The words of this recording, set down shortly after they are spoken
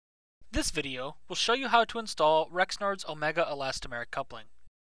This video will show you how to install Rexnord's Omega Elastomeric Coupling.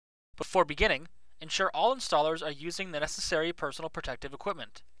 Before beginning, ensure all installers are using the necessary personal protective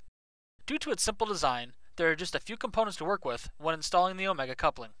equipment. Due to its simple design, there are just a few components to work with when installing the Omega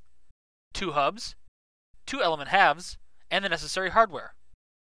coupling: 2 hubs, 2 element halves, and the necessary hardware.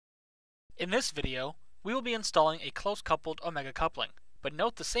 In this video, we will be installing a close-coupled Omega coupling, but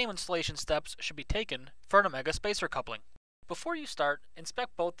note the same installation steps should be taken for an Omega spacer coupling. Before you start,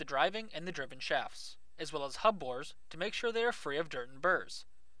 inspect both the driving and the driven shafts, as well as hub bores to make sure they are free of dirt and burrs.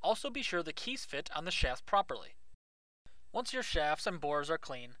 Also be sure the keys fit on the shafts properly. Once your shafts and bores are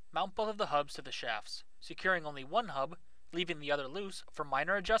clean, mount both of the hubs to the shafts, securing only one hub, leaving the other loose for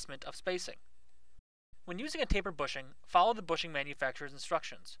minor adjustment of spacing. When using a tapered bushing, follow the bushing manufacturer's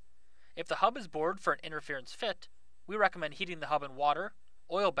instructions. If the hub is bored for an interference fit, we recommend heating the hub in water,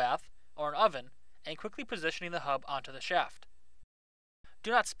 oil bath, or an oven, and quickly positioning the hub onto the shaft. Do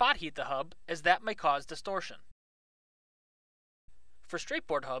not spot heat the hub, as that may cause distortion. For straight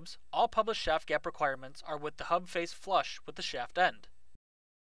bored hubs, all published shaft gap requirements are with the hub face flush with the shaft end.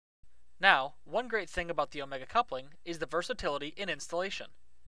 Now, one great thing about the Omega coupling is the versatility in installation.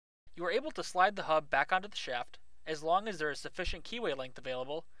 You are able to slide the hub back onto the shaft as long as there is sufficient keyway length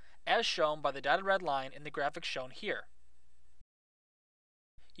available, as shown by the dotted red line in the graphic shown here.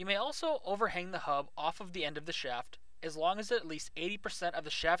 You may also overhang the hub off of the end of the shaft as long as at least 80% of the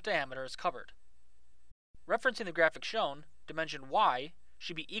shaft diameter is covered. Referencing the graphic shown, dimension y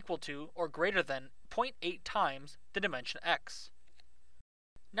should be equal to or greater than 0.8 times the dimension x.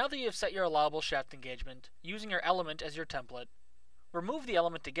 Now that you have set your allowable shaft engagement, using your element as your template, remove the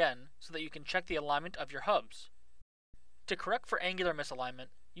element again so that you can check the alignment of your hubs. To correct for angular misalignment,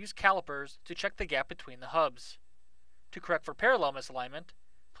 use calipers to check the gap between the hubs. To correct for parallel misalignment,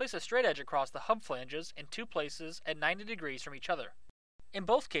 place a straight edge across the hub flanges in 2 places at 90 degrees from each other. In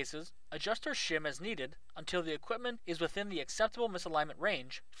both cases, adjust or shim as needed until the equipment is within the acceptable misalignment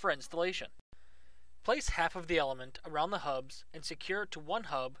range for installation. Place half of the element around the hubs and secure it to one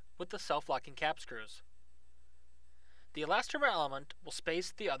hub with the self-locking cap screws. The elastomer element will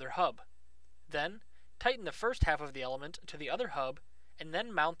space the other hub. Then, tighten the first half of the element to the other hub and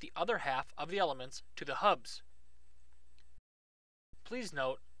then mount the other half of the elements to the hubs. Please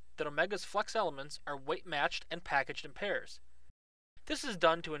note that Omega's flex elements are weight matched and packaged in pairs. This is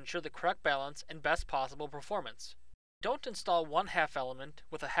done to ensure the correct balance and best possible performance. Don't install one half element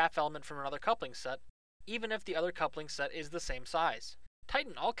with a half element from another coupling set, even if the other coupling set is the same size.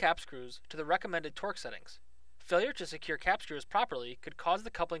 Tighten all cap screws to the recommended torque settings. Failure to secure cap screws properly could cause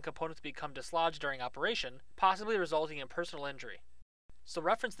the coupling component to become dislodged during operation, possibly resulting in personal injury. So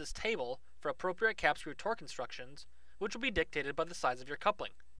reference this table for appropriate cap screw torque instructions, which will be dictated by the size of your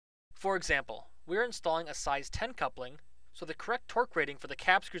coupling. For example, we are installing a size 10 coupling, so the correct torque rating for the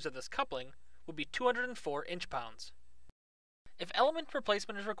cap screws of this coupling will be 204 inch-pounds. If element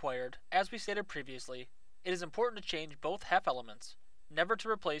replacement is required, as we stated previously, it is important to change both half elements, never to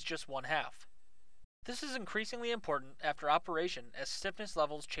replace just one half. This is increasingly important after operation as stiffness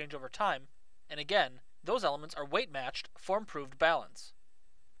levels change over time, and again, those elements are weight matched for improved balance.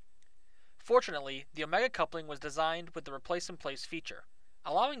 Fortunately, the Omega coupling was designed with the replace in place feature,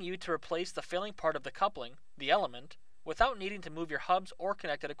 allowing you to replace the failing part of the coupling, the element, without needing to move your hubs or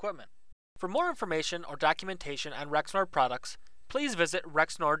connected equipment. For more information or documentation on Rexnord products, please visit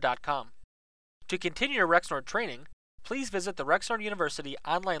rexnord.com. To continue your Rexnord training, please visit the Rexnord University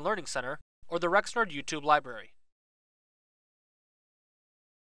Online Learning Center or the Rexnord YouTube library.